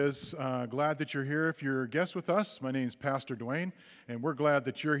Glad that you're here. If you're a guest with us, my name is Pastor Dwayne, and we're glad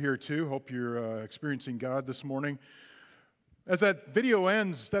that you're here too. Hope you're experiencing God this morning. As that video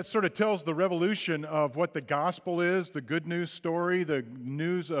ends, that sort of tells the revolution of what the gospel is, the good news story, the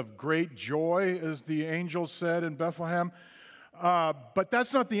news of great joy, as the angels said in Bethlehem. But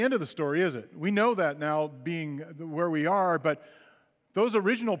that's not the end of the story, is it? We know that now, being where we are, but those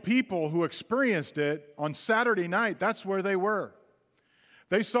original people who experienced it on Saturday night, that's where they were.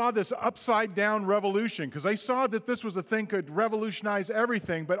 They saw this upside-down revolution because they saw that this was a thing could revolutionize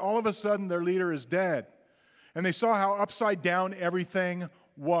everything, but all of a sudden their leader is dead. And they saw how upside down everything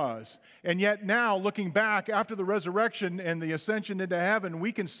was. And yet now, looking back after the resurrection and the ascension into heaven,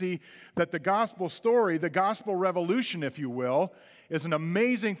 we can see that the gospel story, the gospel revolution, if you will, is an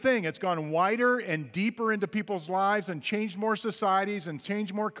amazing thing. It's gone wider and deeper into people's lives and changed more societies and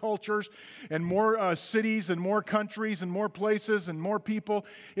changed more cultures and more cities and more countries and more places and more people.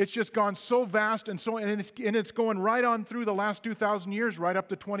 It's just gone so vast and it's going right on through the last 2,000 years, right up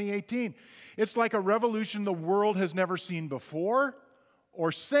to 2018. It's like a revolution the world has never seen before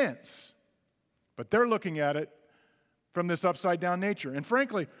or since. But they're looking at it from this upside-down nature. And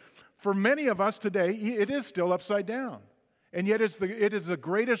frankly, for many of us today, it is still upside down. And yet it is the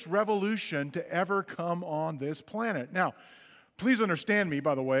greatest revolution to ever come on this planet. Now, please understand me,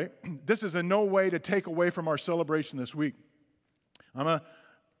 by the way. This is in no way to take away from our celebration this week. I'm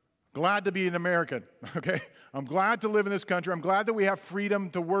glad to be an American, okay? I'm glad to live in this country. I'm glad that we have freedom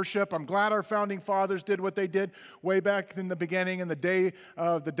to worship. I'm glad our founding fathers did what they did way back in the beginning, in the day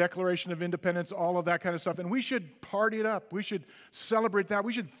of the Declaration of Independence, all of that kind of stuff. And we should party it up. We should celebrate that.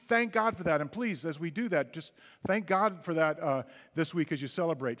 We should thank God for that. And please, as we do that, just thank God for that this week as you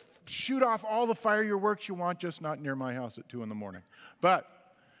celebrate. Shoot off all the fireworks you want, just not near my house at 2 a.m. But,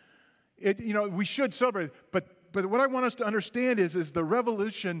 we should celebrate. But what I want us to understand is the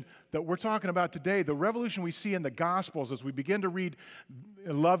revolution that we're talking about today, the revolution we see in the Gospels as we begin to read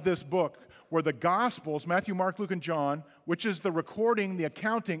and love this book, where the Gospels, Matthew, Mark, Luke, and John, which is the recording, the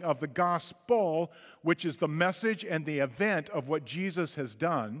accounting of the gospel, which is the message and the event of what Jesus has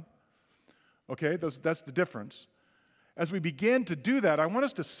done. Okay, that's the difference. As we begin to do that, I want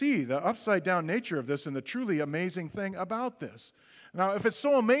us to see the upside-down nature of this and the truly amazing thing about this. Now, if it's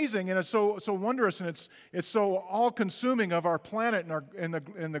so amazing and it's so wondrous and it's so all-consuming of our planet and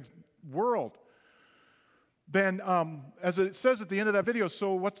the world, then as it says at the end of that video,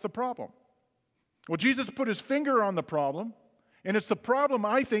 so what's the problem? Well, Jesus put his finger on the problem, and it's the problem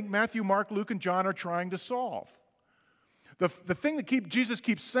I think Matthew, Mark, Luke, and John are trying to solve. The thing that Jesus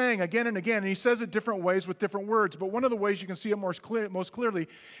keeps saying again and again, and he says it different ways with different words, but one of the ways you can see it most clearly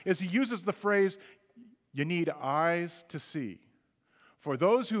is he uses the phrase, you need eyes to see. For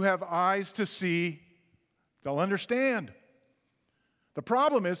those who have eyes to see, they'll understand. The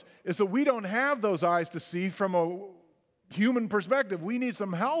problem is that we don't have those eyes to see from a human perspective. We need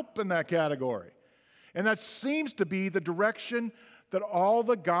some help in that category. And that seems to be the direction that all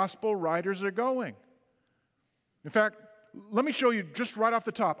the gospel writers are going. In fact, let me show you just right off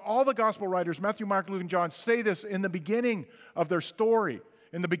the top. All the gospel writers, Matthew, Mark, Luke, and John, say this in the beginning of their story,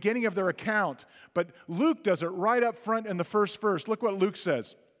 in the beginning of their account. But Luke does it right up front in the first verse. Look what Luke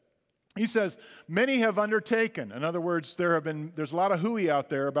says. He says, many have undertaken. In other words, there's a lot of hooey out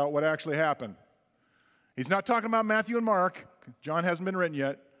there about what actually happened. He's not talking about Matthew and Mark. John hasn't been written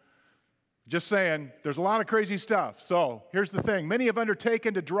yet. Just saying, there's a lot of crazy stuff. So here's the thing. Many have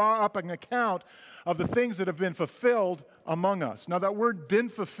undertaken to draw up an account of the things that have been fulfilled among us. Now that word "been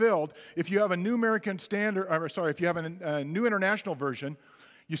fulfilled," if you have a New American Standard, if you have a New International Version,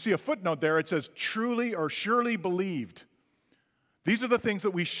 you see a footnote there. It says truly or surely believed. These are the things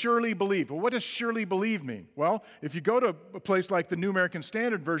that we surely believe. Well, what does surely believe mean? Well, if you go to a place like the New American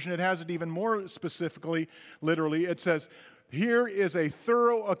Standard Version, it has it even more specifically, literally. It says, here is a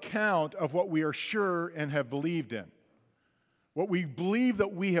thorough account of what we are sure and have believed in. What we believe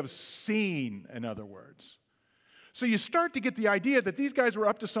that we have seen, in other words. So you start to get the idea that these guys were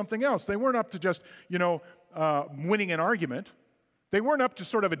up to something else. They weren't up to just, winning an argument. They weren't up to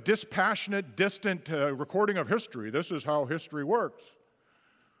sort of a dispassionate, distant recording of history. This is how history works.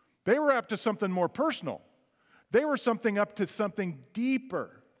 They were up to something more personal. They were up to something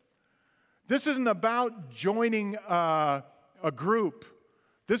deeper. This isn't about joining a group.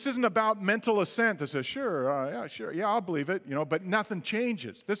 This isn't about mental assent that says, sure, I'll believe it, but nothing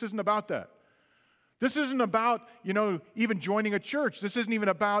changes. This isn't about that. This isn't about, even joining a church. This isn't even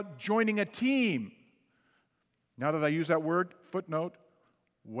about joining a team. Now that I use that word, footnote,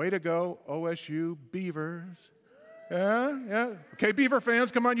 way to go, OSU Beavers. Yeah. Okay, Beaver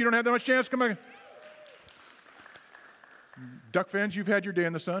fans, come on, you don't have that much chance, come on. Duck fans, you've had your day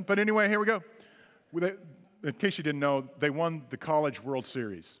in the sun. But anyway, here we go. In case you didn't know, they won the College World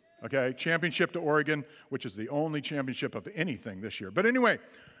Series. Okay, championship to Oregon, which is the only championship of anything this year. But anyway,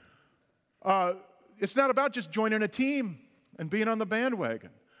 it's not about just joining a team and being on the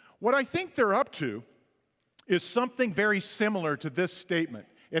bandwagon. What I think they're up to is something very similar to this statement.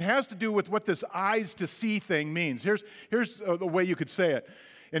 It has to do with what this eyes to see thing means. Here's the way you could say it.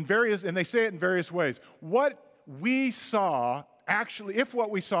 And they say it in various ways. What we saw actually, if what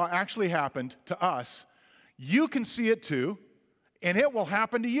we saw actually happened to us, you can see it too, and it will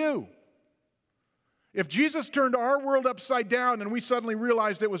happen to you. If Jesus turned our world upside down and we suddenly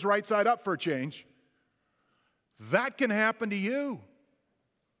realized it was right side up for a change, that can happen to you.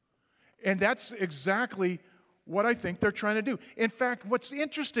 And that's exactly what I think they're trying to do. In fact, what's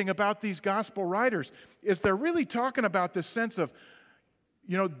interesting about these gospel writers is they're really talking about this sense of,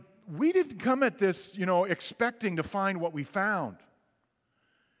 we didn't come at this, expecting to find what we found.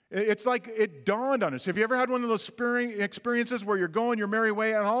 It's like it dawned on us. Have you ever had one of those experiences where you're going your merry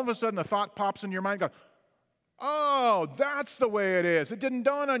way and all of a sudden a thought pops in your mind and goes, oh, that's the way it is. It didn't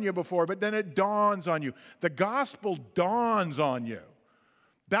dawn on you before, but then it dawns on you. The gospel dawns on you.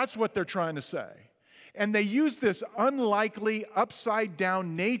 That's what they're trying to say. And they use this unlikely,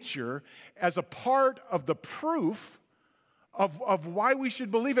 upside-down nature as a part of the proof of why we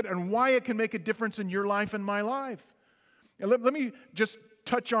should believe it and why it can make a difference in your life and my life. And let me just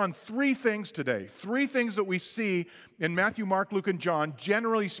touch on three things today. Three things that we see in Matthew, Mark, Luke, and John,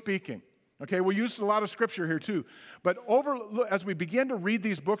 generally speaking. Okay, we'll use a lot of scripture here too. But as we begin to read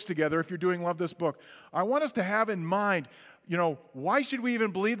these books together, if you're doing Love This Book, I want us to have in mind, why should we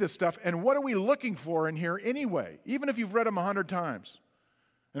even believe this stuff? And what are we looking for in here anyway? Even if you've read them 100 times.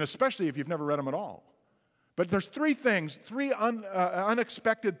 And especially if you've never read them at all. But there's three things,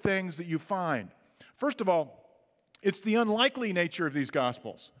 unexpected things that you find. First of all, it's the unlikely nature of these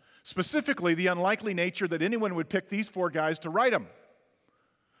Gospels. Specifically, the unlikely nature that anyone would pick these four guys to write them.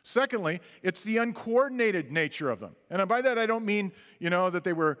 Secondly, it's the uncoordinated nature of them. And by that, I don't mean, that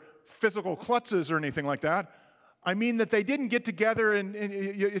they were physical klutzes or anything like that. I mean that they didn't get together, and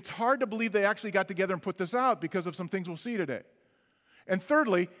it's hard to believe they actually got together and put this out because of some things we'll see today. And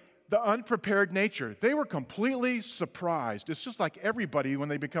thirdly, the unprepared nature. They were completely surprised. It's just like everybody when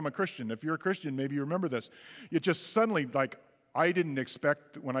they become a Christian. If you're a Christian, maybe you remember this. You just suddenly, I didn't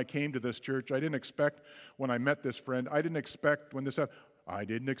expect when I came to this church. I didn't expect when I met this friend. I didn't expect when this happened. I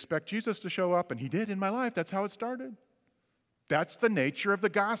didn't expect Jesus to show up, and he did in my life. That's how it started. That's the nature of the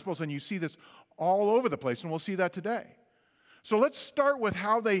Gospels, and you see this all over the place, and we'll see that today. So let's start with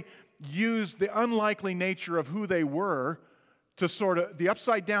how they use the unlikely nature of who they were to sort of the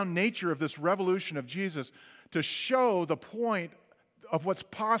upside-down nature of this revolution of Jesus to show the point of what's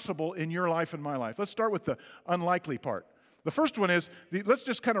possible in your life and my life. Let's start with the unlikely part. The first one is, let's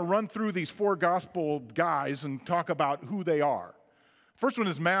just kind of run through these four gospel guys and talk about who they are. First one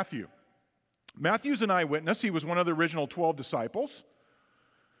is Matthew. Matthew's an eyewitness. He was one of the original 12 disciples.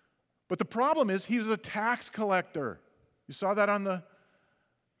 But the problem is he was a tax collector. You saw that on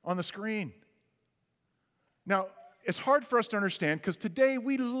the screen. Now, it's hard for us to understand because today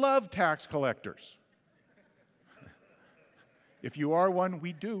we love tax collectors. If you are one,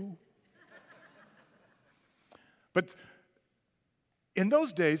 we do. But in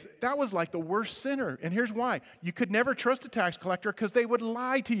those days, that was like the worst sinner. And here's why. You could never trust a tax collector because they would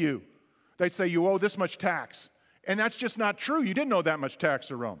lie to you. They'd say, you owe this much tax. And that's just not true. You didn't owe that much tax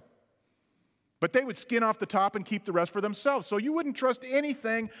to Rome. But they would skin off the top and keep the rest for themselves. So you wouldn't trust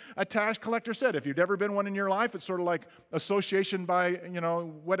anything a tax collector said. If you've ever been one in your life, it's sort of like association by,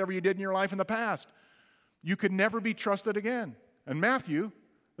 whatever you did in your life in the past. You could never be trusted again. And Matthew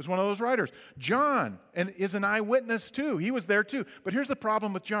is one of those writers. John is an eyewitness too. He was there too. But here's the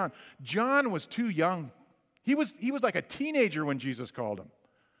problem with John. John was too young. He was like a teenager when Jesus called him.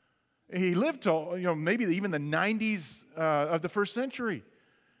 He lived till, maybe even the 90s of the first century.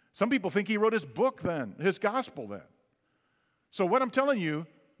 Some people think he wrote his book then, his gospel then. So what I'm telling you,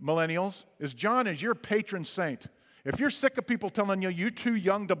 millennials, is John is your patron saint. If you're sick of people telling you you're too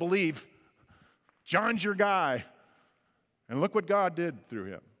young to believe, John's your guy. And look what God did through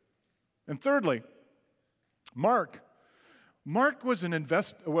him. And thirdly, Mark. Mark was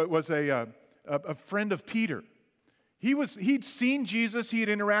a friend of Peter. He'd seen Jesus, he had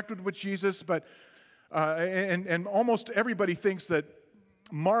interacted with Jesus, but and almost everybody thinks that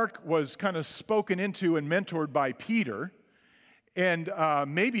Mark was kind of spoken into and mentored by Peter, and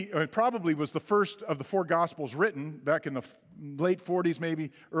probably was the first of the four Gospels written back in the late 40s,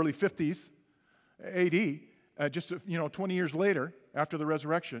 maybe early 50s AD, just 20 years later after the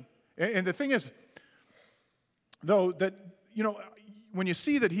resurrection. And the thing is, though, that, when you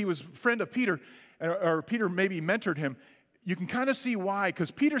see that he was a friend of Peter, or Peter maybe mentored him, you can kind of see why, because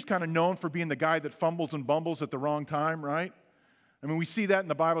Peter's kind of known for being the guy that fumbles and bumbles at the wrong time, right? I mean, we see that in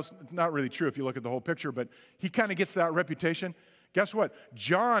the Bible. It's not really true if you look at the whole picture, but he kind of gets that reputation. Guess what?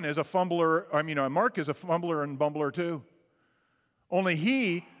 John is a fumbler. Mark is a fumbler and bumbler too. Only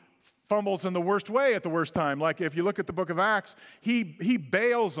he fumbles in the worst way at the worst time. Like if you look at the book of Acts, he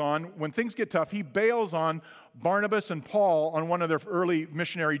bails on, when things get tough, he bails on Barnabas and Paul on one of their early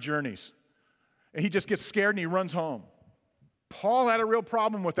missionary journeys. And he just gets scared and he runs home. Paul had a real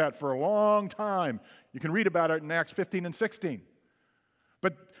problem with that for a long time. You can read about it in Acts 15 and 16.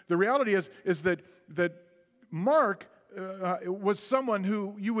 But the reality is that Mark was someone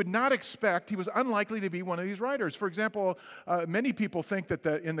who you would not expect. He was unlikely to be one of these writers. For example, many people think that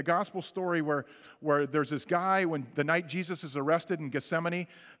in the gospel story where there's this guy, when the night Jesus is arrested in Gethsemane,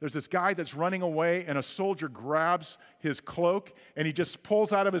 there's this guy that's running away and a soldier grabs his cloak and he just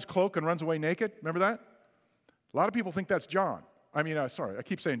pulls out of his cloak and runs away naked. Remember that? A lot of people think that's John. I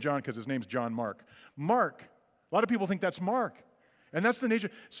keep saying John because his name's John Mark. Mark. A lot of people think that's Mark. And that's the nature.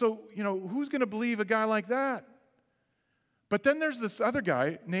 So, who's going to believe a guy like that? But then there's this other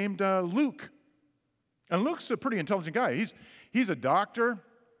guy named Luke. And Luke's a pretty intelligent guy. He's a doctor.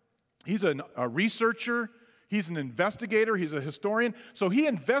 He's a researcher. He's an investigator. He's a historian. So he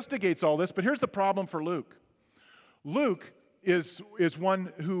investigates all this. But here's the problem for Luke. Luke is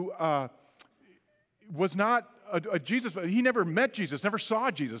one who was not a Jesus. He never met Jesus, never saw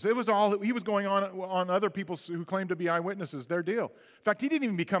Jesus. It was all he was going on other people who claimed to be eyewitnesses, their deal. In fact, he didn't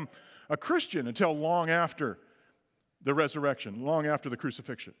even become a Christian until long after the resurrection, long after the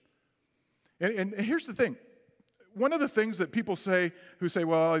crucifixion. And here's the thing. One of the things that people say, who say,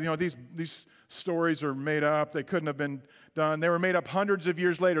 well, these stories are made up, they couldn't have been done, they were made up hundreds of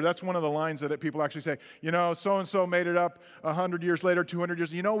years later. That's one of the lines that people actually say, so-and-so made it up 100 years later, 200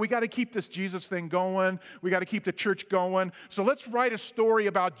 years. We got to keep this Jesus thing going. We got to keep the church going. So let's write a story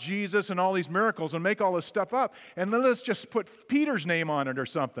about Jesus and all these miracles and make all this stuff up. And then let's just put Peter's name on it or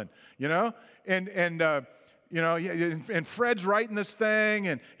something, And Fred's writing this thing,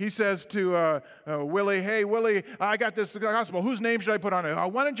 and he says to Willie, hey, Willie, I got this gospel. Whose name should I put on it?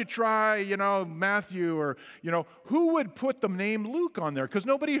 Why don't you try, Matthew, or, who would put the name Luke on there? Because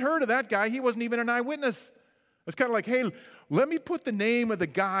nobody heard of that guy. He wasn't even an eyewitness. It's kind of like, hey, let me put the name of the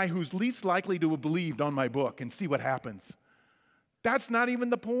guy who's least likely to have believed on my book and see what happens. That's not even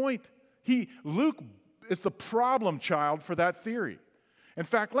the point. Luke is the problem child for that theory. In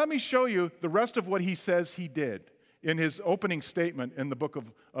fact, let me show you the rest of what he says he did in his opening statement in the book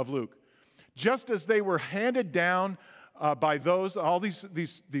of Luke. Just as they were handed down by all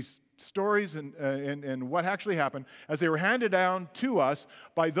these stories and what actually happened, as they were handed down to us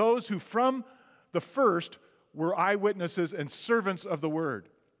by those who from the first were eyewitnesses and servants of the word.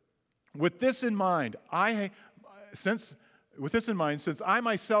 With this in mind, since I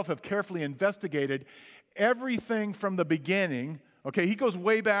myself have carefully investigated everything from the beginning. Okay, he goes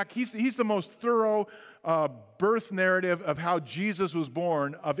way back. He's the most thorough birth narrative of how Jesus was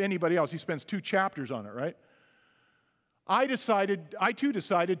born of anybody else. He spends 2 chapters on it, right? I too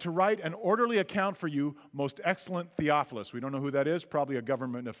decided to write an orderly account for you, most excellent Theophilus. We don't know who that is, probably a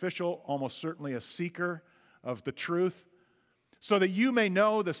government official, almost certainly a seeker of the truth, so that you may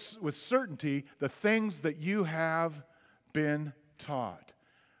know with certainty the things that you have been taught.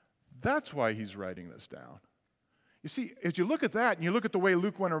 That's why he's writing this down. You see, as you look at that and you look at the way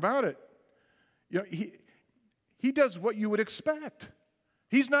Luke went about it, he does what you would expect.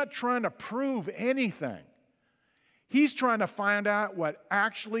 He's not trying to prove anything. He's trying to find out what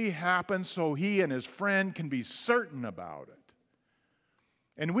actually happened so he and his friend can be certain about it.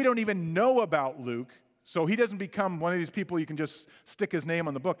 And we don't even know about Luke, so he doesn't become one of these people you can just stick his name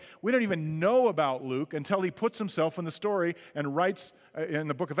on the book. We don't even know about Luke until he puts himself in the story and writes in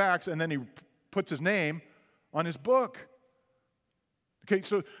the book of Acts, and then he puts his name on his book. Okay,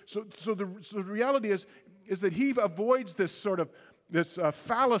 so the reality is that he avoids this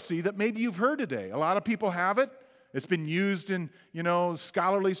fallacy that maybe you've heard today. A lot of people have it. It's been used in,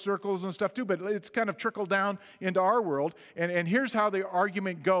 scholarly circles and stuff too, but it's kind of trickled down into our world. And here's how the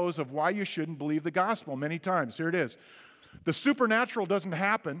argument goes of why you shouldn't believe the gospel many times. Here it is. The supernatural doesn't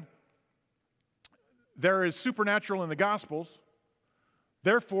happen. There is supernatural in the Gospels.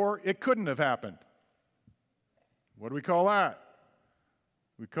 Therefore, it couldn't have happened. What do we call that?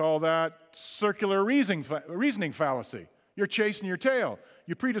 We call that circular reasoning fallacy. You're chasing your tail.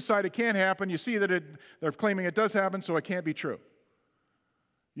 You pre-decide it can't happen. You see that they're claiming it does happen, so it can't be true.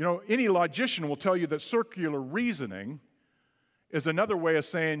 Any logician will tell you that circular reasoning is another way of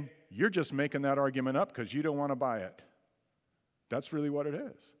saying you're just making that argument up because you don't want to buy it. That's really what it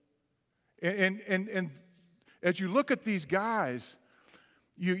is. And as you look at these guys,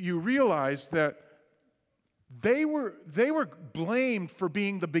 you realize that they were blamed for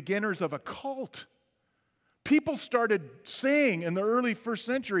being the beginners of a cult. People started saying in the early first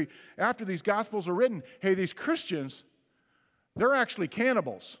century, after these Gospels were written, hey, these Christians, they're actually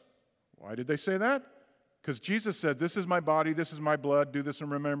cannibals. Why did they say that? Because Jesus said, this is my body, this is my blood, do this in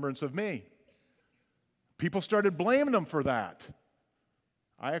remembrance of me. People started blaming them for that.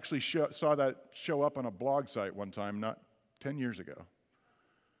 I actually saw that show up on a blog site one time, not 10 years ago.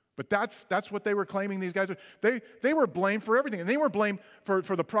 But that's what they were claiming these guys were. They were blamed for everything. And they were blamed for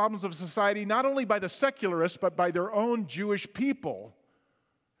the problems of society, not only by the secularists, but by their own Jewish people.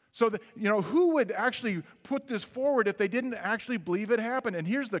 So, who would actually put this forward if they didn't actually believe it happened? And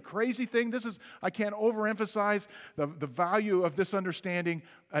here's the crazy thing. I can't overemphasize the value of this understanding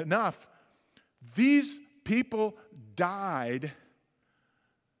enough. These people died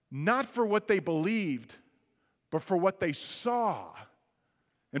not for what they believed, but for what they saw.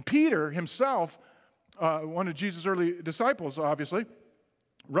 And Peter himself, one of Jesus' early disciples, obviously,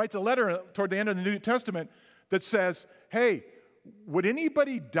 writes a letter toward the end of the New Testament that says, hey, would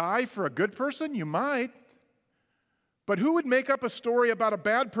anybody die for a good person? You might. But who would make up a story about a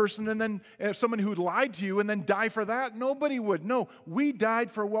bad person and then someone who lied to you and then die for that? Nobody would. No, we're dying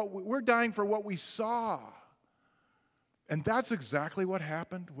for what we saw. And that's exactly what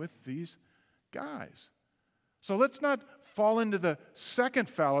happened with these guys. So let's not fall into the second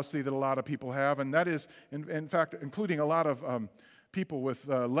fallacy that a lot of people have, and that is, in fact, including a lot of people with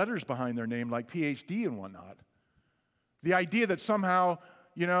letters behind their name like PhD and whatnot. The idea that somehow,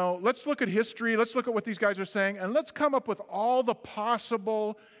 let's look at history, let's look at what these guys are saying, and let's come up with all the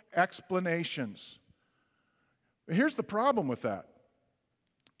possible explanations. Here's the problem with that.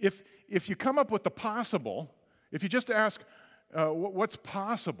 If you come up with the possible, if you just ask what's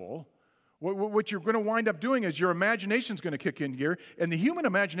possible, what you're going to wind up doing is your imagination's going to kick in gear, and the human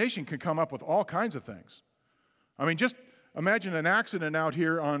imagination can come up with all kinds of things. I mean, just imagine an accident out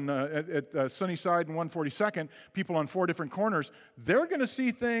here at Sunnyside and 142nd, people on 4 different corners. They're going to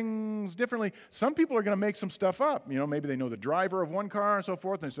see things differently. Some people are going to make some stuff up. Maybe they know the driver of one car and so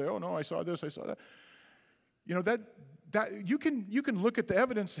forth, and they say, oh, no, I saw this, I saw that. That you can look at the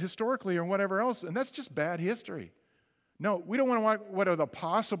evidence historically or whatever else, and that's just bad history. No, we don't want what are the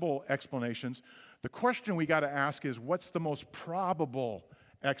possible explanations. The question we got to ask is, what's the most probable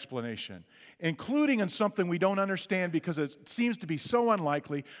explanation? Including in something we don't understand because it seems to be so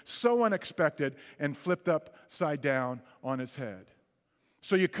unlikely, so unexpected, and flipped upside down on its head.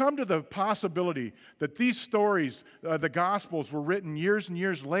 So you come to the possibility that these stories, the Gospels, were written years and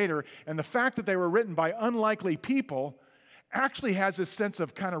years later, and the fact that they were written by unlikely people actually has a sense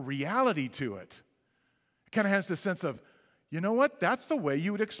of kind of reality to it. It kind of has this sense of, you know what? That's the way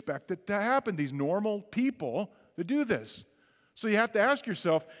you would expect it to happen, these normal people to do this. So you have to ask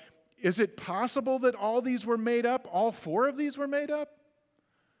yourself, is it possible that all these were made up? All 4 of these were made up?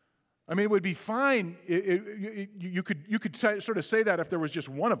 I mean, it would be fine. You could sort of say that if there was just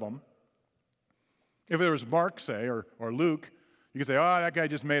one of them. If there was Mark, say, or Luke, you could say, oh, that guy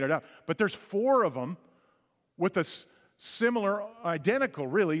just made it up. But there's 4 of them with a similar, identical,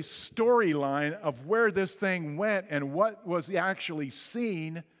 really, storyline of where this thing went and what was actually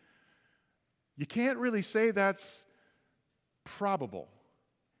seen. You can't really say that's probable.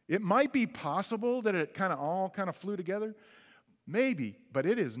 It might be possible that it all flew together. Maybe, but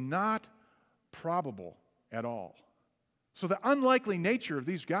it is not probable at all. So the unlikely nature of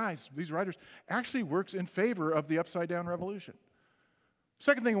these guys, these writers, actually works in favor of the upside-down revolution.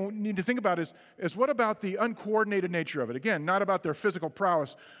 Second thing we need to think about is what about the uncoordinated nature of it? Again, not about their physical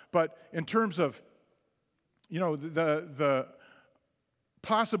prowess, but in terms of, the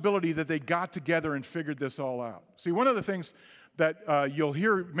possibility that they got together and figured this all out. See, one of the things that you'll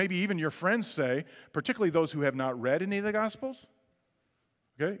hear maybe even your friends say, particularly those who have not read any of the Gospels,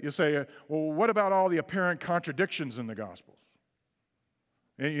 okay? You'll say, well, what about all the apparent contradictions in the Gospels?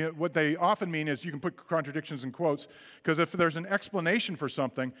 And what they often mean is you can put contradictions in quotes, because if there's an explanation for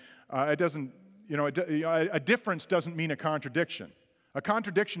something, it doesn't, a difference doesn't mean a contradiction. A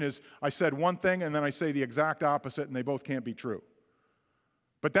contradiction is I said one thing and then I say the exact opposite and they both can't be true.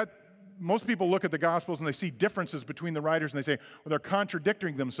 But most people look at the Gospels and they see differences between the writers and they say, well, they're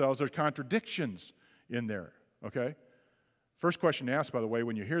contradicting themselves. There's contradictions in there, okay? First question to ask, by the way,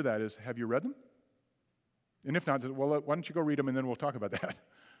 when you hear that is, have you read them? And if not, well, why don't you go read them and then we'll talk about that.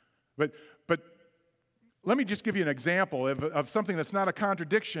 But let me just give you an example of something that's not a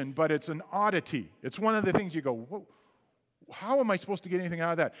contradiction, but it's an oddity. It's one of the things you go, whoa, how am I supposed to get anything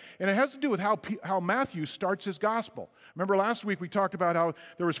out of that? And it has to do with how Matthew starts his gospel. Remember last week we talked about how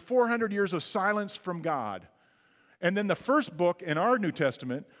there was 400 years of silence from God. And then the first book in our New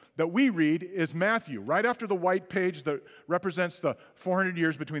Testament that we read is Matthew, right after the white page that represents the 400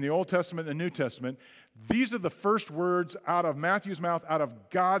 years between the Old Testament and the New Testament. These are the first words out of Matthew's mouth, out of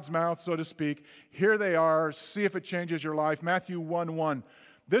God's mouth, so to speak. Here they are. See if it changes your life. Matthew 1:1.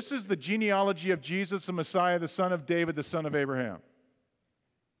 This is the genealogy of Jesus, the Messiah, the son of David, the son of Abraham.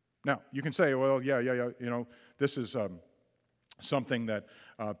 Now, you can say, well, yeah, this is something that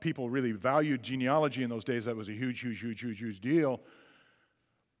people really valued genealogy in those days. That was a huge deal.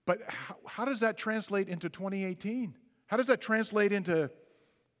 But how does that translate into 2018? How does that translate into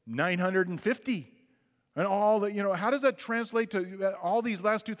 950? And all that, how does that translate to all these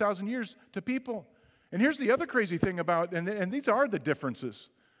last 2,000 years to people? And here's the other crazy thing about, and these are the differences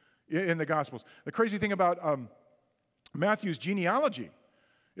in the Gospels. The crazy thing about Matthew's genealogy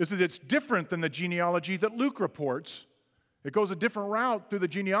is that it's different than the genealogy that Luke reports. It goes a different route through the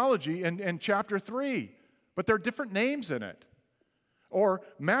genealogy in chapter 3, but there are different names in it. Or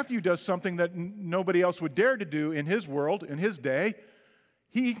Matthew does something that nobody else would dare to do in his world, in his day.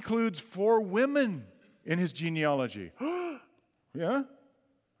 He includes 4 women in his genealogy. Yeah?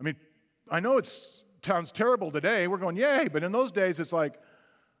 I mean, I know it sounds terrible today. We're going, yay, but in those days it's like,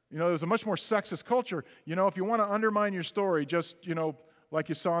 there was a much more sexist culture. If you want to undermine your story, just, like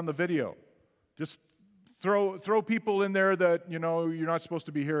you saw in the video, just throw people in there that, you're not supposed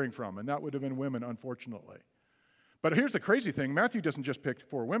to be hearing from. And that would have been women, unfortunately. But here's the crazy thing. Matthew doesn't just pick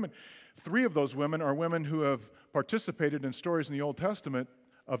 4 women. 3 of those women are women who have participated in stories in the Old Testament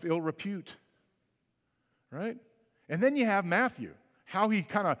of ill repute. Right? And then you have Matthew, how he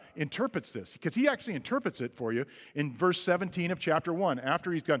kind of interprets this. Because he actually interprets it for you in verse 17 of chapter 1.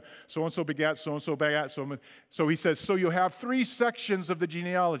 After he's gone, so-and-so begat, so-and-so begat, so he says, so you have 3 sections of the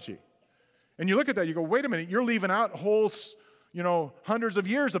genealogy. And you look at that, you go, wait a minute, you're leaving out whole, hundreds of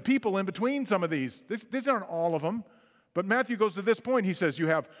years of people in between some of these. These aren't all of them. But Matthew goes to this point. He says you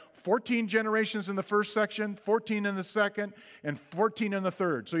have 14 generations in the first section, 14 in the second, and 14 in the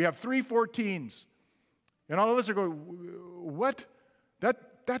third. So you have 3 14s. And all of us are going, what?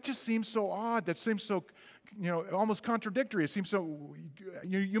 That just seems so odd. That seems so, almost contradictory. It seems so,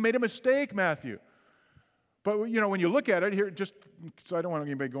 you made a mistake, Matthew. But, when you look at it here, just so I don't want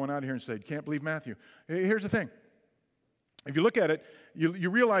anybody going out here and say, can't believe Matthew. Here's the thing. If you look at it, you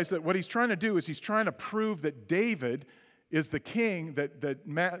realize that what he's trying to do is he's trying to prove that David is the king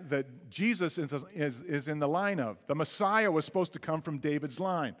that Jesus is in the line of. The Messiah was supposed to come from David's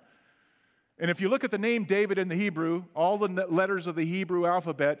line. And if you look at the name David in the Hebrew, all the letters of the Hebrew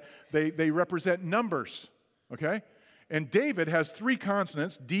alphabet, they represent numbers, okay? And David has 3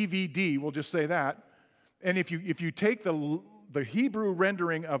 consonants, DVD, we'll just say that. And if you take the Hebrew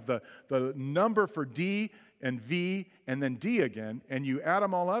rendering of the number for D and V and then D again, and you add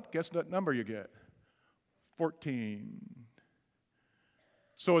them all up, guess what number you get? 14.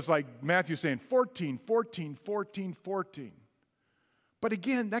 So it's like Matthew saying 14, 14, 14, 14. But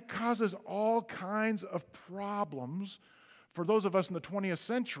again, that causes all kinds of problems for those of us in the 20th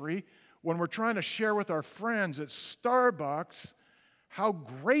century when we're trying to share with our friends at Starbucks how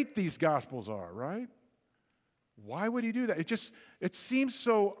great these Gospels are, right? Why would he do that? It seems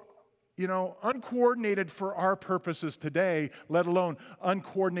so, uncoordinated for our purposes today, let alone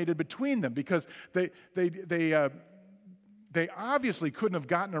uncoordinated between them, because they obviously couldn't have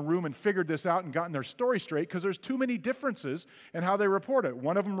gotten a room and figured this out and gotten their story straight because there's too many differences in how they report it.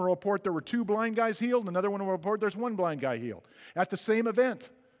 One of them will report there were 2 blind guys healed, another one will report there's 1 blind guy healed at the same event,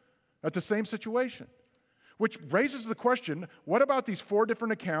 at the same situation. Which raises the question, what about these 4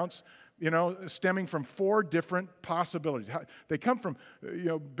 different accounts, stemming from 4 different possibilities? They come from,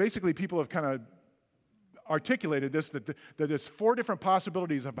 basically people have kind of articulated this, that there's 4 different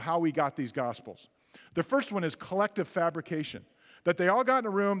possibilities of how we got these Gospels. The first one is collective fabrication, that they all got in a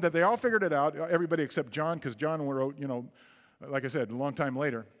room, that they all figured it out, everybody except John, because John wrote, like I said, a long time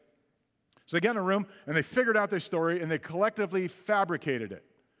later. So they got in a room, and they figured out their story, and they collectively fabricated it.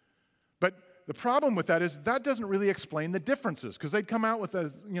 But the problem with that is that doesn't really explain the differences, because they'd come out with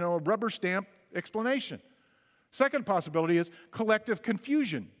a rubber stamp explanation. Second possibility is collective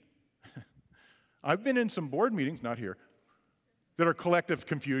confusion. I've been in some board meetings, not here, that are collective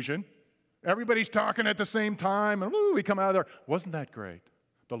confusion. Everybody's talking at the same time, and we come out of there. Wasn't that great?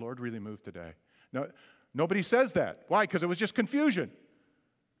 The Lord really moved today. No, nobody says that. Why? Because it was just confusion.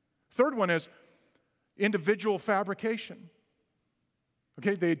 Third one is individual fabrication.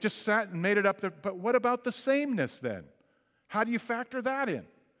 Okay, they just sat and made it up there. But what about the sameness then? How do you factor that in?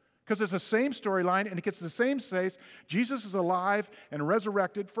 Because it's the same storyline and it gets the same face. Jesus is alive and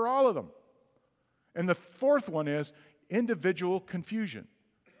resurrected for all of them. And the fourth one is individual confusion.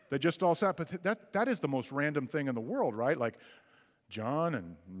 They just all sat, but that is the most random thing in the world, right? Like John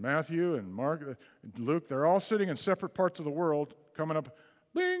and Matthew and Mark, Luke, they're all sitting in separate parts of the world, coming up,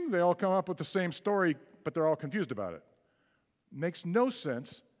 bing, they all come up with the same story, but they're all confused about it. Makes no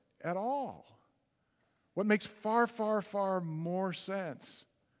sense at all. What makes far, far, far more sense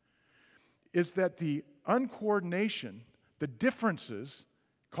is that the uncoordination, the differences,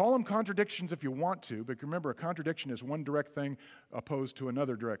 call them contradictions if you want to, but remember, a contradiction is one direct thing opposed to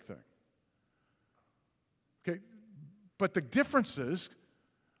another direct thing. Okay, but the differences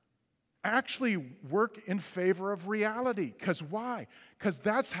actually work in favor of reality. Because why? Because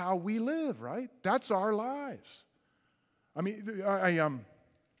that's how we live, right? That's our lives. I mean,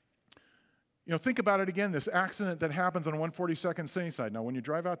 think about it again, this accident that happens on 142nd Sunnyside. Now, when you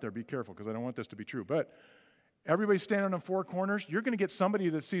drive out there, be careful, because I don't want this to be true, but everybody's standing on four corners. You're going to get somebody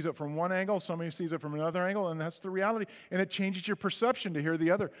that sees it from one angle, somebody sees it from another angle, and that's the reality. And it changes your perception to hear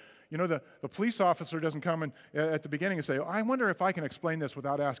the other. The police officer doesn't come in at the beginning and say, I wonder if I can explain this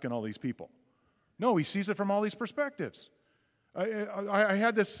without asking all these people. No, he sees it from all these perspectives. I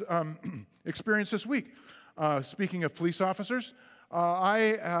had this experience this week. Speaking of police officers,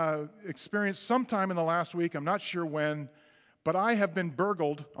 I experienced sometime in the last week, I'm not sure when, but I have been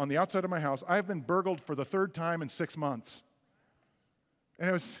burgled on the outside of my house. I have been burgled for the third time in 6 months. And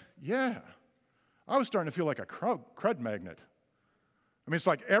I was starting to feel like a crud magnet. I mean, it's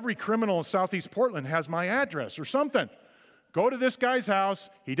like every criminal in Southeast Portland has my address or something. Go to this guy's house.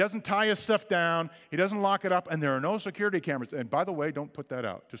 He doesn't tie his stuff down. He doesn't lock it up. And there are no security cameras. And by the way, don't put that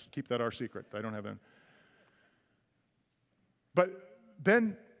out. Just keep that our secret. I don't have any. But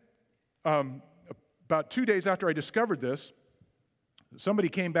then, about 2 days after I discovered this, somebody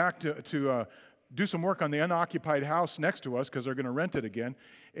came back to do some work on the unoccupied house next to us because they're going to rent it again.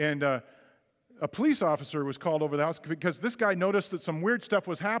 And a police officer was called over the house because this guy noticed that some weird stuff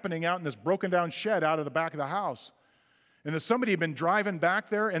was happening out in this broken down shed out of the back of the house. And that somebody had been driving back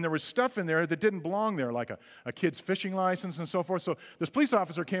there, and there was stuff in there that didn't belong there, like a kid's fishing license and so forth. So this police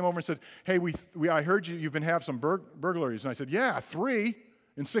officer came over and said, hey, I heard you've been having some burglaries. And I said, yeah, 3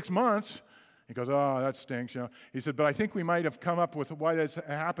 in 6 months. He goes, oh, that stinks. He said, but I think we might have come up with why that's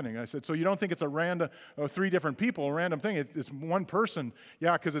happening. And I said, so you don't think it's a random, 3 different people, a random thing? It's one person.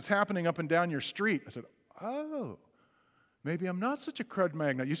 Yeah, because it's happening up and down your street. I said, oh, maybe I'm not such a crud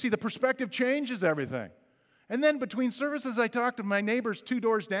magnet. You see, the perspective changes everything. And then between services, I talked to my neighbors 2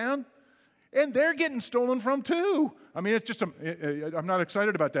 doors down, and they're getting stolen from too. I mean, it's just, I'm not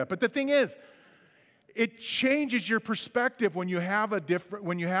excited about that. But the thing is, it changes your perspective when you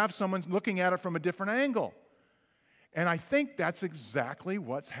have someone looking at it from a different angle. And I think that's exactly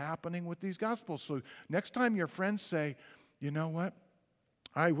what's happening with these Gospels. So next time your friends say, you know what,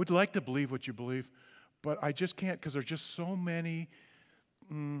 I would like to believe what you believe, but I just can't because there's just so many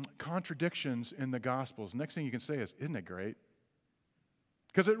contradictions in the Gospels. Next thing you can say is, isn't it great?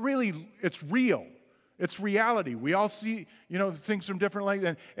 Because it's real. It's reality. We all see, things from different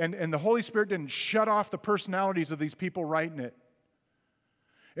light, and the Holy Spirit didn't shut off the personalities of these people writing it.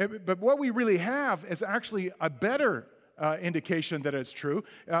 But what we really have is actually a better indication that it's true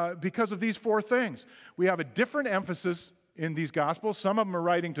because of these 4 things. We have a different emphasis in these Gospels. Some of them are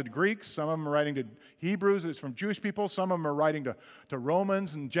writing to the Greeks. Some of them are writing to Hebrews. It's from Jewish people. Some of them are writing to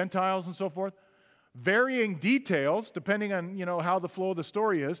Romans and Gentiles and so forth. Varying details depending on, how the flow of the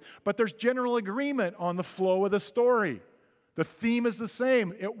story is, but there's general agreement on the flow of the story. The theme is the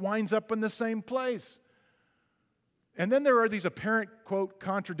same. It winds up in the same place. And then there are these apparent, quote,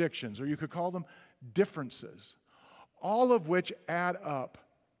 contradictions, or you could call them differences, all of which add up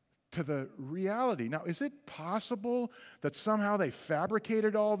to the reality. Now, is it possible that somehow they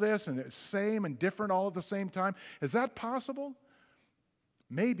fabricated all this and it's same and different all at the same time? Is that possible?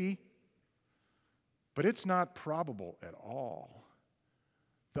 Maybe. But it's not probable at all.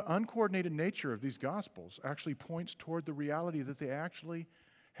 The uncoordinated nature of these Gospels actually points toward the reality that they actually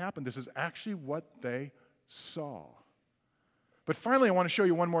happened. This is actually what they saw. But finally, I want to show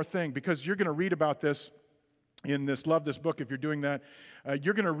you one more thing, because you're going to read about this in this Love This Book if you're doing that.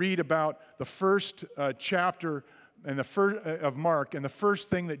 You're going to read about the first chapter and of Mark, and the first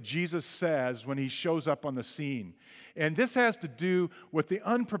thing that Jesus says when he shows up on the scene. And this has to do with the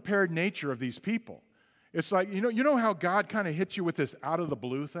unprepared nature of these people. It's like, you know how God kind of hits you with this out of the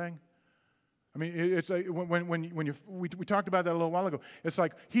blue thing? I mean, it's like we talked about that a little while ago. It's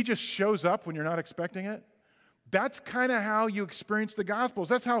like he just shows up when you're not expecting it. That's kind of how you experience the Gospels.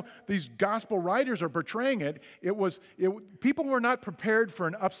 That's how these Gospel writers are portraying it. People were not prepared for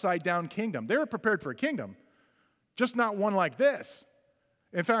an upside-down kingdom. They were prepared for a kingdom, just not one like this.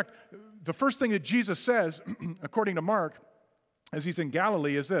 In fact, the first thing that Jesus says, according to Mark, as he's in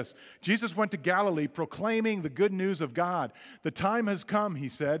Galilee, is this. Jesus went to Galilee proclaiming the good news of God. The time has come, he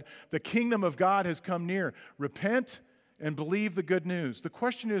said. The kingdom of God has come near. Repent and believe the good news. The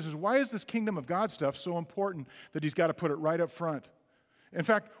question is why is this kingdom of God stuff so important that he's got to put it right up front? In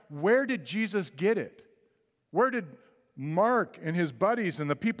fact, where did Jesus get it? Where did Mark and his buddies and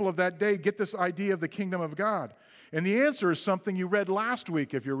the people of that day get this idea of the kingdom of God? And the answer is something you read last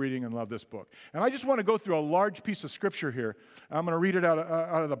week if you're reading and love this book. And I just want to go through a large piece of scripture here. I'm going to read it out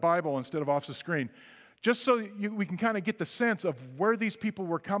of the Bible instead of off the screen, just so we can kind of get the sense of where these people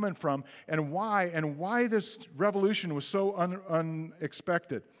were coming from and why this revolution was so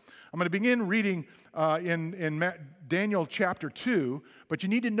unexpected. I'm going to begin reading in Daniel chapter 2, but you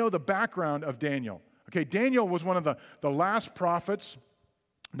need to know the background of Daniel. Okay, Daniel was one of the last prophets.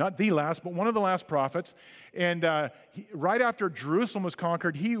 Not the last, but one of the last prophets. And right after Jerusalem was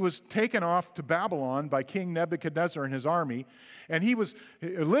conquered, he was taken off to Babylon by King Nebuchadnezzar and his army. And he was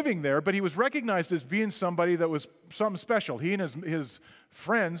living there, but he was recognized as being somebody that was something special. He and his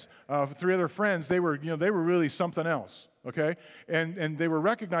friends, 3 other friends, they were really something else. Okay? And they were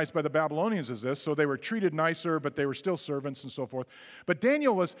recognized by the Babylonians as this, so they were treated nicer, but they were still servants and so forth. But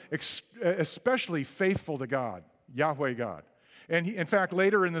Daniel was especially faithful to God, Yahweh God. And in fact,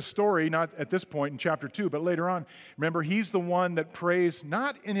 later in the story, not at this point in chapter 2, but later on, remember, he's the one that prays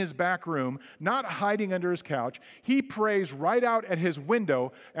not in his back room, not hiding under his couch. He prays right out at his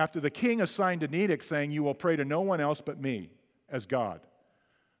window after the king assigned an edict saying, you will pray to no one else but me as God.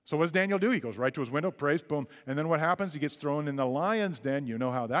 So what does Daniel do? He goes right to his window, prays, boom. And then what happens? He gets thrown in the lion's den. You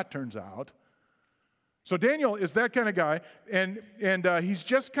know how that turns out. So Daniel is that kind of guy, and he's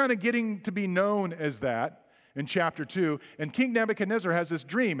just kind of getting to be known as that. In chapter 2, and King Nebuchadnezzar has this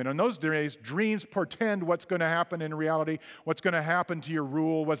dream, and in those days, dreams portend what's going to happen in reality, what's going to happen to your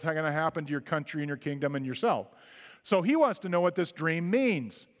rule, what's going to happen to your country and your kingdom and yourself. So he wants to know what this dream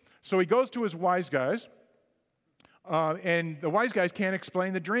means. So he goes to his wise guys, and the wise guys can't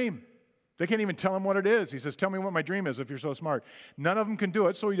explain the dream. They can't even tell him what it is. He says, tell me what my dream is if you're so smart. None of them can do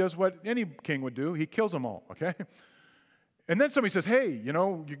it, so he does what any king would do. He kills them all, okay? And then somebody says, hey,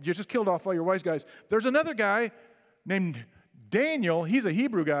 you just killed off all your wise guys. There's another guy named Daniel. He's a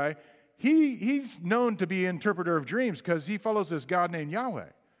Hebrew guy. He's known to be an interpreter of dreams because he follows this God named Yahweh.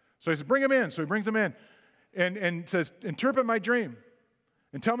 So he says, bring him in. So he brings him in and says, interpret my dream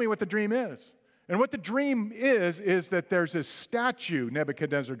and tell me what the dream is. And what the dream is that there's this statue,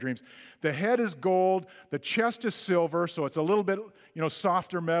 Nebuchadnezzar dreams. The head is gold. The chest is silver, so it's a little bit,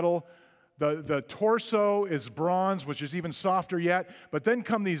 softer metal. The torso is bronze, which is even softer yet. But then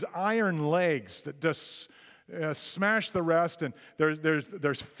come these iron legs that just smash the rest. And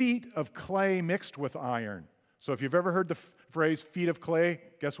there's feet of clay mixed with iron. So if you've ever heard the phrase feet of clay,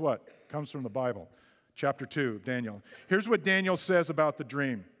 guess what? It comes from the Bible. Chapter 2, Daniel. Here's what Daniel says about the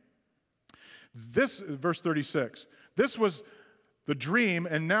dream. This, verse 36. This was the dream,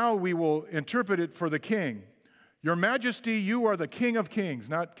 and now we will interpret it for the king. Your Majesty, you are the King of Kings,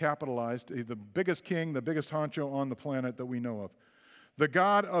 not capitalized, the biggest king, the biggest honcho on the planet that we know of. The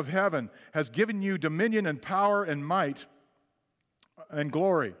God of heaven has given you dominion and power and might and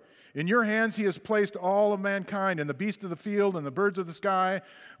glory. In your hands he has placed all of mankind, and the beasts of the field and the birds of the sky.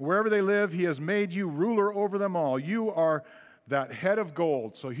 Wherever they live, he has made you ruler over them all. You are that head of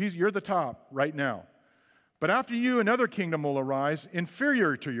gold, so you're the top right now. But after you, another kingdom will arise,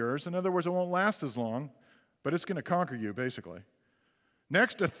 inferior to yours. In other words, it won't last as long. But it's going to conquer you, basically.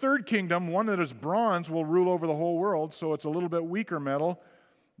 Next, a third kingdom, one that is bronze, will rule over the whole world, so it's a little bit weaker metal,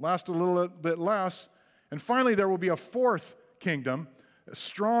 lasts a little bit less. And finally, there will be a fourth kingdom,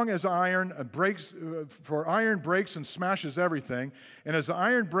 strong as iron, for iron breaks and smashes everything. And as the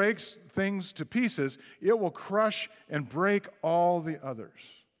iron breaks things to pieces, it will crush and break all the others.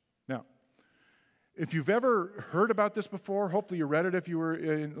 Now, if you've ever heard about this before, hopefully you read it if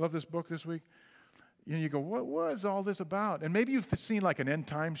you love this book this week. You go, what is all this about? And maybe you've seen like an end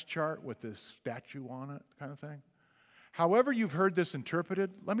times chart with this statue on it kind of thing. However you've heard this interpreted,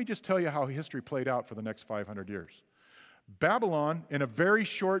 let me just tell you how history played out for the next 500 years. Babylon, in a very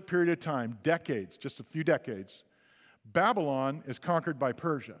short period of time, decades, just a few decades, Babylon is conquered by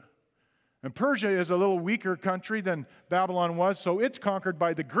Persia. And Persia is a little weaker country than Babylon was, so it's conquered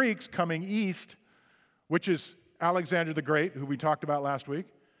by the Greeks coming east, which is Alexander the Great, who we talked about last week.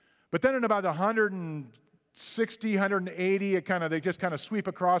 But then in about 100 160, 180, they just kind of sweep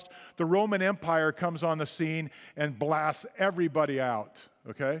across. The Roman Empire comes on the scene and blasts everybody out,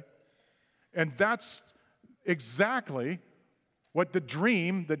 okay? And that's exactly what the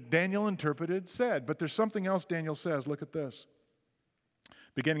dream that Daniel interpreted said. But there's something else Daniel says. Look at this.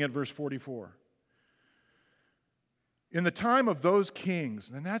 Beginning at verse 44. In the time of those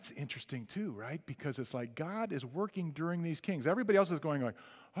kings, and that's interesting too, right? Because it's like God is working during these kings. Everybody else is going like,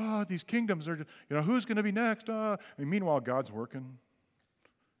 oh, these kingdoms are, who's going to be next? And meanwhile, God's working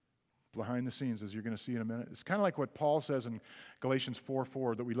behind the scenes, as you're going to see in a minute. It's kind of like what Paul says in Galatians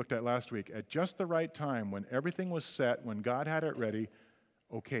 4:4 that we looked at last week. At just the right time, when everything was set, when God had it ready,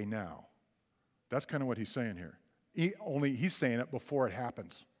 okay, now. That's kind of what he's saying here. Only he's saying it before it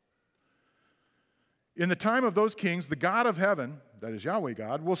happens. In the time of those kings, the God of heaven, that is Yahweh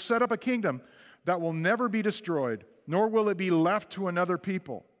God, will set up a kingdom that will never be destroyed, nor will it be left to another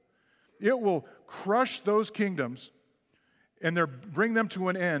people. It will crush those kingdoms and bring them to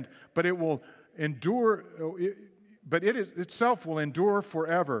an end, but it will endure. But it itself will endure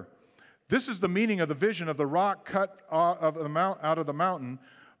forever. This is the meaning of the vision of the rock cut out of the mountain,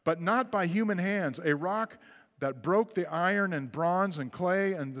 but not by human hands. A rock that broke the iron and bronze and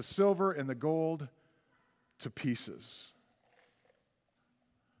clay and the silver and the gold to pieces.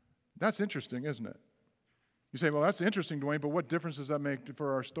 That's interesting, isn't it? You say, well, that's interesting, Dwayne, but what difference does that make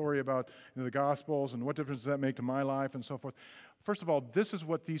for our story about the Gospels, and what difference does that make to my life and so forth? First of all, this is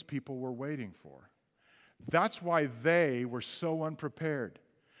what these people were waiting for. That's why they were so unprepared.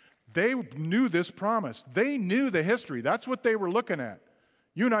 They knew this promise. They knew the history. That's what they were looking at.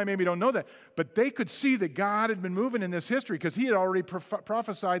 You and I maybe don't know that, but they could see that God had been moving in this history because he had already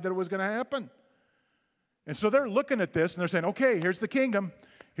prophesied that it was going to happen. And so they're looking at this and they're saying, okay, here's the kingdom.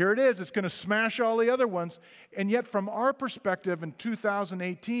 Here it is. It's going to smash all the other ones. And yet from our perspective in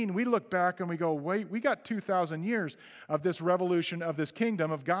 2018, we look back and we go, wait, we got 2,000 years of this revolution of this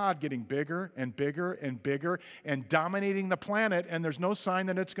kingdom of God getting bigger and bigger and bigger and dominating the planet, and there's no sign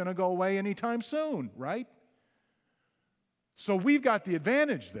that it's going to go away anytime soon, right? So we've got the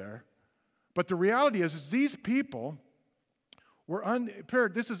advantage there. But the reality is these people were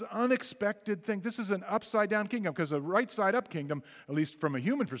unprepared. This is an unexpected thing. This is an upside-down kingdom, because a right-side-up kingdom, at least from a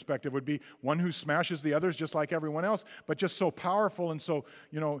human perspective, would be one who smashes the others just like everyone else, but just so powerful and so,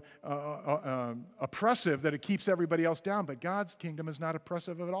 oppressive that it keeps everybody else down. But God's kingdom is not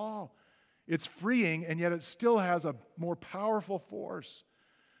oppressive at all. It's freeing, and yet it still has a more powerful force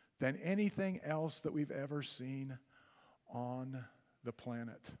than anything else that we've ever seen on the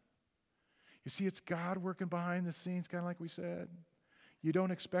planet. You see, it's God working behind the scenes, kind of like we said. You don't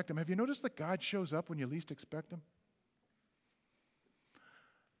expect him. Have you noticed that God shows up when you least expect him?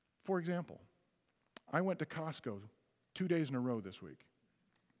 For example, I went to Costco 2 days in a row this week.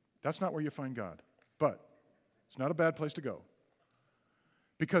 That's not where you find God, but it's not a bad place to go.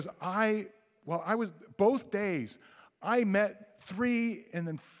 Because I was both days, I met 3 and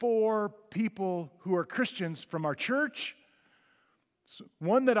then 4 people who are Christians from our church.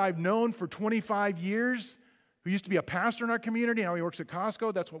 One that I've known for 25 years, who used to be a pastor in our community. Now he works at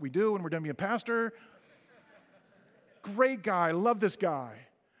Costco. That's what we do when we're done being a pastor. Great guy. Love this guy.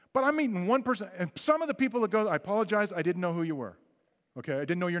 But I'm meeting one person. And some of the people that go, I apologize, I didn't know who you were. Okay, I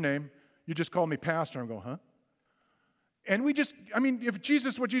didn't know your name. You just called me pastor. I'm going, huh? And what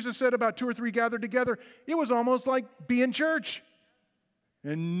Jesus said about 2 or 3 gathered together, it was almost like being church.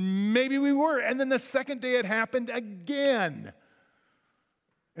 And maybe we were. And then the second day it happened again.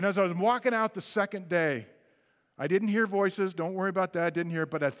 And as I was walking out the second day, I didn't hear voices. Don't worry about that. I didn't hear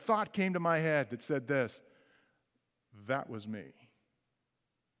it. But a thought came to my head that said this: that was me.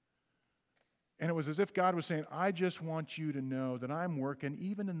 And it was as if God was saying, I just want you to know that I'm working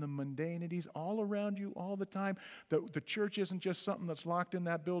even in the mundanities all around you all the time. The church isn't just something that's locked in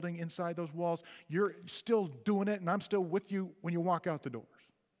that building inside those walls. You're still doing it, and I'm still with you when you walk out the doors.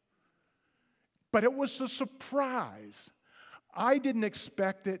 But it was a surprise. I didn't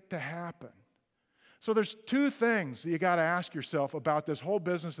expect it to happen. So there's 2 things that you got to ask yourself about this whole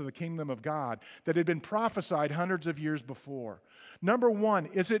business of the kingdom of God that had been prophesied hundreds of years before. Number 1,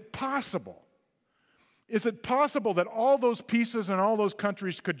 is it possible? Is it possible that all those pieces and all those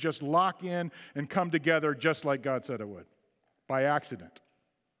countries could just lock in and come together just like God said it would, by accident?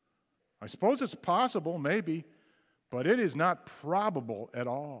 I suppose it's possible, maybe, but it is not probable at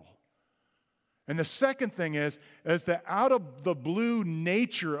all. And the second thing is the out of the blue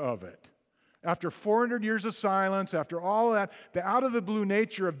nature of it. After 400 years of silence, after all of that, the out of the blue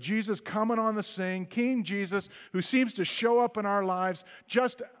nature of Jesus coming on the scene, King Jesus, who seems to show up in our lives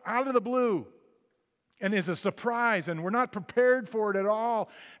just out of the blue. and is a surprise, and we're not prepared for it at all.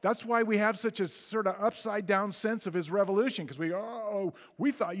 That's why we have such a sort of upside down sense of his revolution, because we go, oh,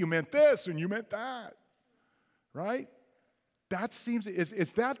 we thought you meant this and you meant that, right? That seems,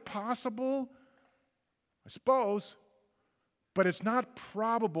 is that possible? I suppose, but it's not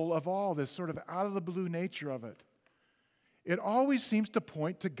probable of all, this sort of out of the blue nature of it. It always seems to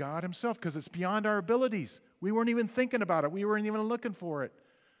point to God himself, because it's beyond our abilities. We weren't even thinking about it. We weren't even looking for it.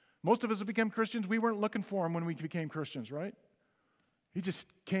 Most of us who became Christians, we weren't looking for him when we became Christians, right? He just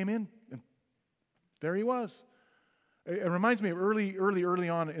came in, and there he was. It reminds me of early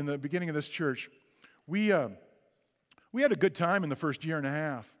on in the beginning of this church. We had a good time in the first year and a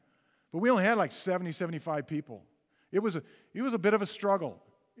half, but we only had like 70, 75 people. It was a bit of a struggle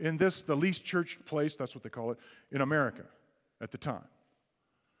in the least church place, that's what they call it, in America at the time.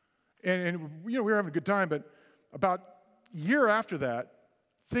 And we were having a good time, but about a year after that,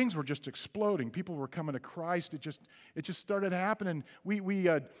 things were just exploding. People were coming to Christ. It just started happening. We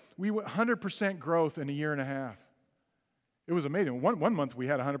went 100% growth in a year and a half. It was amazing. One month we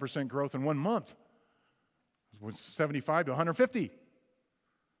had 100% growth in 1 month. It was 75 to 150.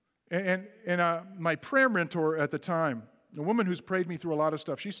 And my prayer mentor at the time, a woman who's prayed me through a lot of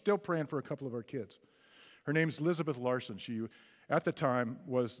stuff, she's still praying for a couple of our kids. Her name's Elizabeth Larson. She, at the time,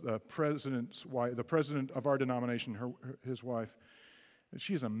 was the president of our denomination, his wife.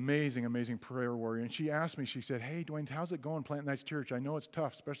 She's an amazing, amazing prayer warrior. And she asked me, she said, hey, Dwayne, how's it going planting that church? I know it's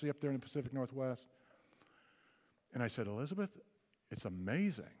tough, especially up there in the Pacific Northwest. And I said, Elizabeth, it's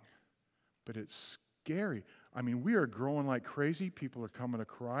amazing, but it's scary. I mean, we are growing like crazy. People are coming to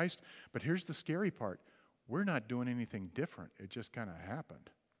Christ. But here's the scary part. We're not doing anything different. It just kind of happened.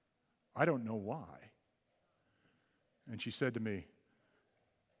 I don't know why. And she said to me,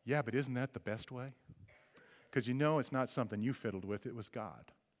 yeah, but isn't that the best way? Because it's not something you fiddled with, it was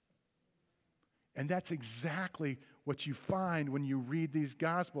God. And that's exactly what you find when you read these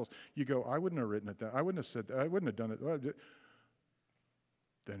Gospels. You go, I wouldn't have written it that. I wouldn't have said that. I wouldn't have done it.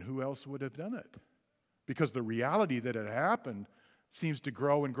 Then who else would have done it? Because the reality that it happened seems to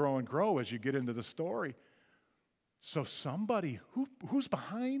grow and grow and grow as you get into the story. So somebody, who's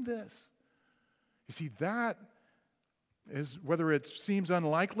behind this? You see, that is, whether it seems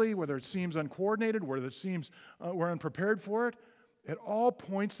unlikely, whether it seems uncoordinated, whether it seems we're unprepared for it, it all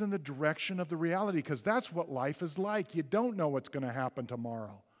points in the direction of the reality, because that's what life is like. You don't know what's going to happen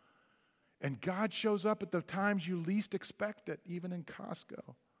tomorrow. And God shows up at the times you least expect it, even in Costco.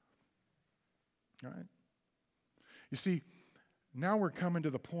 All right? You see, now we're coming to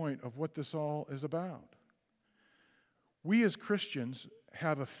the point of what this all is about. We as Christians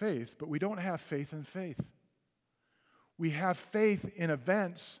have a faith, but we don't have faith in faith. We have faith in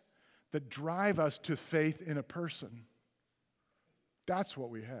events that drive us to faith in a person. That's what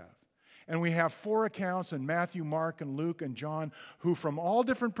we have. And we have 4 accounts in Matthew, Mark, and Luke, and John, who from all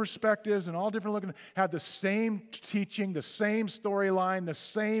different perspectives and all different looking, have the same teaching, the same storyline, the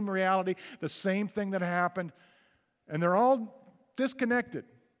same reality, the same thing that happened. And they're all disconnected,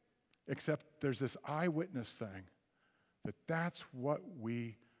 except there's this eyewitness thing, that's what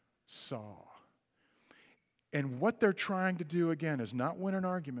we saw. And what they're trying to do, again, is not win an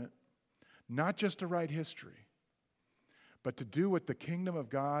argument, not just to write history, but to do what the kingdom of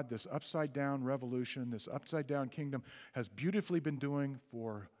God, this upside-down revolution, this upside-down kingdom, has beautifully been doing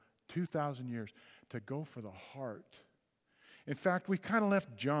for 2,000 years, to go for the heart. In fact, we've kind of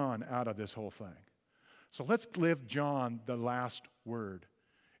left John out of this whole thing. So let's give John the last word.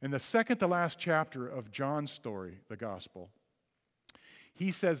 In the second to last chapter of John's story, the gospel,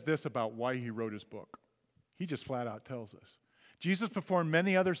 he says this about why he wrote his book. He just flat out tells us. Jesus performed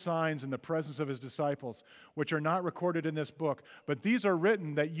many other signs in the presence of his disciples, which are not recorded in this book, but these are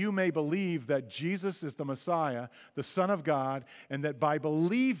written that you may believe that Jesus is the Messiah, the Son of God, and that by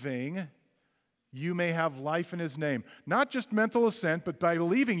believing you may have life in his name. Not just mental assent, but by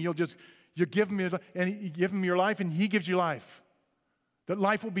believing you give him your life and he gives you life. That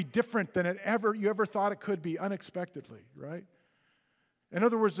life will be different than you ever thought it could be, unexpectedly, right? In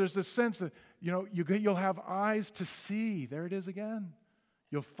other words, there's this sense that, you'll have eyes to see. There it is again.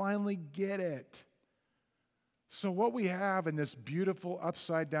 You'll finally get it. So what we have in this beautiful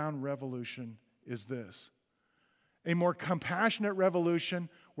upside-down revolution is this. A more compassionate revolution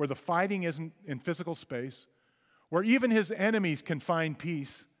where the fighting isn't in physical space, where even his enemies can find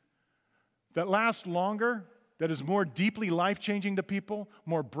peace, that lasts longer, that is more deeply life-changing to people,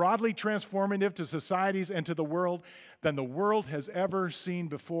 more broadly transformative to societies and to the world than the world has ever seen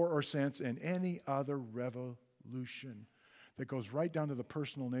before or since in any other revolution. That goes right down to the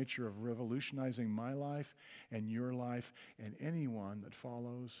personal nature of revolutionizing my life and your life and anyone that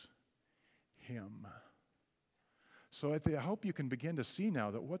follows him. So I hope you can begin to see now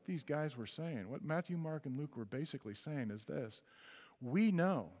that what these guys were saying, what Matthew, Mark, and Luke were basically saying is this. We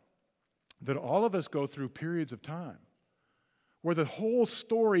know that all of us go through periods of time where the whole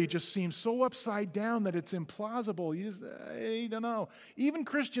story just seems so upside down that it's implausible. I don't know. Even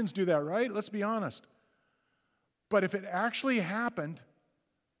Christians do that, right? Let's be honest. But if it actually happened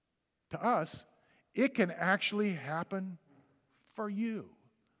to us, it can actually happen for you.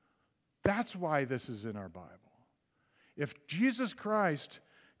 That's why this is in our Bible. If Jesus Christ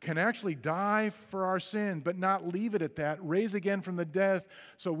can actually die for our sin, but not leave it at that, raise again from the death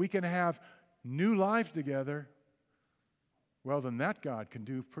so we can have new life together, well, then that God can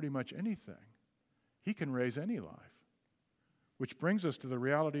do pretty much anything. He can raise any life. Which brings us to the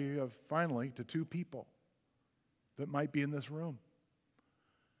reality of, finally, to two people that might be in this room.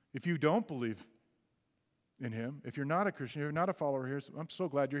 If you don't believe in Him, if you're not a Christian, you're not a follower here, I'm so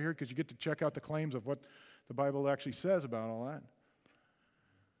glad you're here because you get to check out the claims of what the Bible actually says about all that.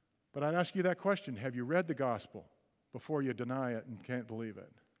 But I'd ask you that question. Have you read the gospel before you deny it and can't believe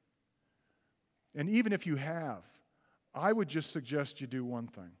it? And even if you have, I would just suggest you do one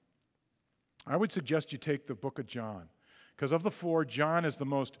thing. I would suggest you take the book of John. Because of the four, John is the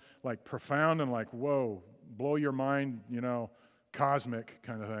most profound and whoa, blow your mind, cosmic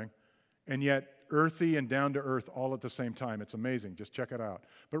kind of thing. And yet earthy and down to earth all at the same time. It's amazing. Just check it out.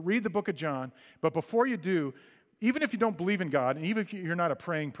 But read the book of John. But before you do, even if you don't believe in God, and even if you're not a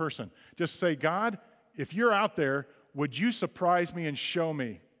praying person, just say, God, if you're out there, would you surprise me and show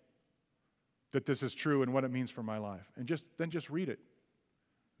me that this is true and what it means for my life? And then just read it.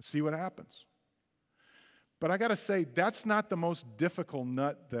 See what happens. But I got to say, that's not the most difficult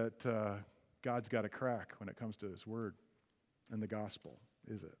nut that God's got to crack when it comes to His Word and the gospel,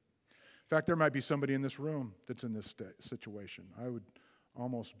 is it? In fact, there might be somebody in this room that's in this situation. I would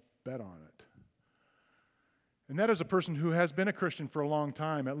almost bet on it. And that is a person who has been a Christian for a long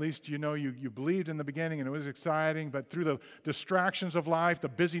time. At least you believed in the beginning and it was exciting, but through the distractions of life, the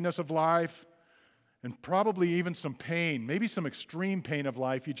busyness of life, and probably even some pain, maybe some extreme pain of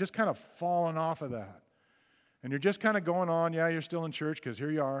life, you just kind of fallen off of that. And you're just kind of going on, yeah, you're still in church because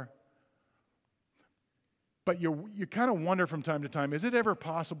here you are. But you kind of wonder from time to time, is it ever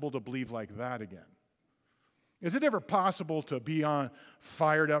possible to believe like that again? Is it ever possible to be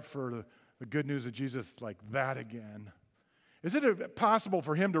fired up for the good news of Jesus like that again? Is it possible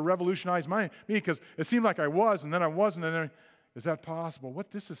for Him to revolutionize me? Because it seemed like I was, and then I wasn't, and then is that possible?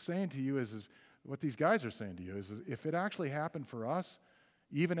 What this is saying to you is what these guys are saying to you is if it actually happened for us,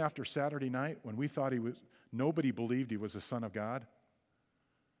 even after Saturday night when we thought nobody believed He was the Son of God,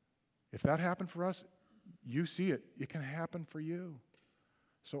 if that happened for us, you see it. It can happen for you.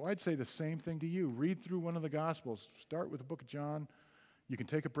 So I'd say the same thing to you. Read through one of the Gospels. Start with the book of John. You can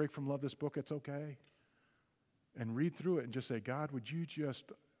take a break from Love This Book. It's okay. And read through it and just say, God, would you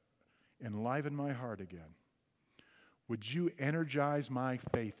just enliven my heart again? Would you energize my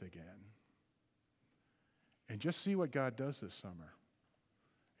faith again? And just see what God does this summer.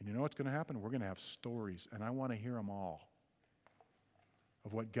 And you know what's going to happen? We're going to have stories, and I want to hear them all,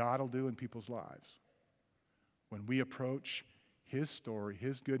 of what God will do in people's lives when we approach His story,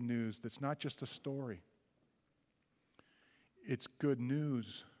 His good news that's not just a story. It's good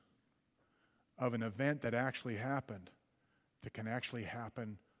news of an event that actually happened that can actually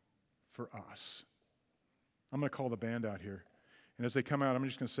happen for us. I'm going to call the band out here. And as they come out, I'm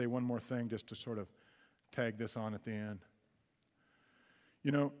just going to say one more thing just to sort of tag this on at the end.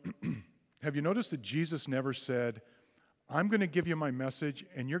 Have you noticed that Jesus never said, I'm going to give you my message,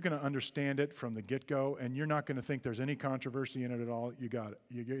 and you're going to understand it from the get-go, and you're not going to think there's any controversy in it at all. You got it.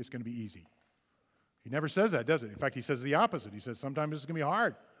 It's going to be easy. He never says that, does it? In fact, He says the opposite. He says sometimes it's going to be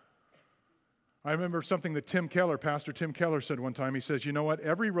hard. I remember something that Pastor Tim Keller said one time. He says, you know what?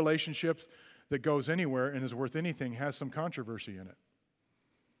 Every relationship that goes anywhere and is worth anything has some controversy in it.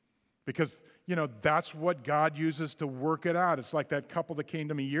 Because, that's what God uses to work it out. It's like that couple that came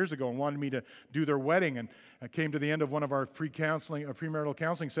to me years ago and wanted me to do their wedding, and I came to the end of one of our premarital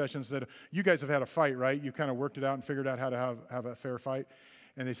counseling sessions and said, you guys have had a fight, right? You kind of worked it out and figured out how to have a fair fight.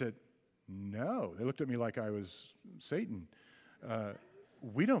 And they said, no. They looked at me like I was Satan.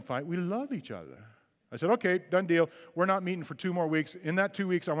 We don't fight. We love each other. I said, okay, done deal. We're not meeting for 2 more weeks. In that 2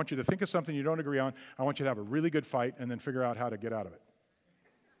 weeks, I want you to think of something you don't agree on. I want you to have a really good fight and then figure out how to get out of it.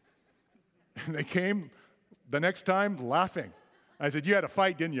 And they came the next time laughing. I said, you had a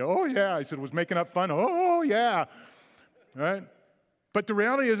fight, didn't you? Oh, yeah. I said, was making up fun? Oh, yeah. Right? But the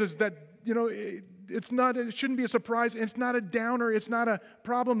reality is that, it shouldn't be a surprise. It's not a downer. It's not a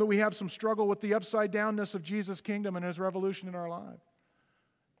problem that we have some struggle with the upside downness of Jesus' kingdom and His revolution in our life.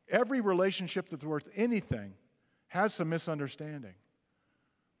 Every relationship that's worth anything had some misunderstanding.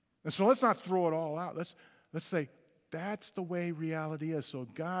 And so let's not throw it all out. Let's say, that's the way reality is. So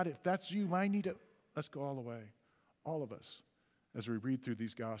God, if that's you, I need it. Let's go all the way, all of us, as we read through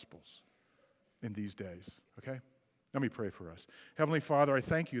these Gospels in these days, okay? Let me pray for us. Heavenly Father, I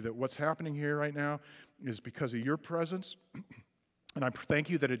thank you that what's happening here right now is because of your presence, and I thank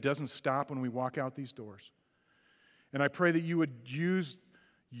you that it doesn't stop when we walk out these doors. And I pray that you would use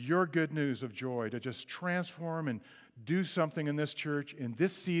your good news of joy to just transform and do something in this church, in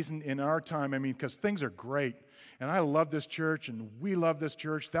this season, in our time. I mean, because things are great, and I love this church, and we love this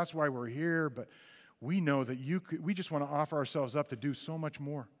church. That's why we're here, but we know that we just want to offer ourselves up to do so much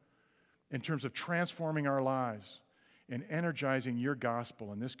more in terms of transforming our lives and energizing your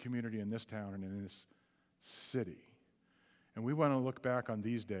gospel in this community, in this town, and in this city. And we want to look back on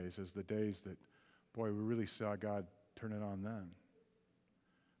these days as the days that, boy, we really saw God turn it on then.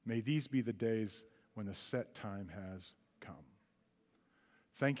 May these be the days when the set time has come.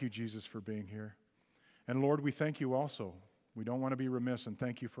 Thank you, Jesus, for being here. And Lord, we thank you also. We don't want to be remiss, and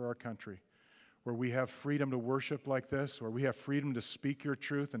thank you for our country, where we have freedom to worship like this, where we have freedom to speak your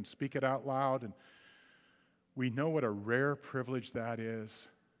truth and speak it out loud. And we know what a rare privilege that is.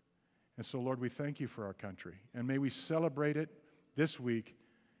 And so, Lord, we thank you for our country. And may we celebrate it this week.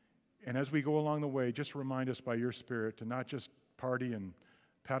 And as we go along the way, just remind us by your Spirit to not just party and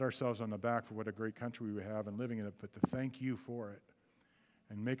pat ourselves on the back for what a great country we have and living in it, but to thank you for it.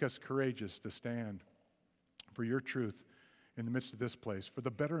 And make us courageous to stand for your truth in the midst of this place, for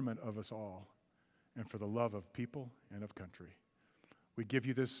the betterment of us all, and for the love of people and of country. We give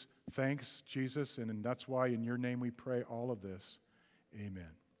you this thanks, Jesus, and that's why in your name we pray all of this.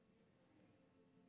 Amen.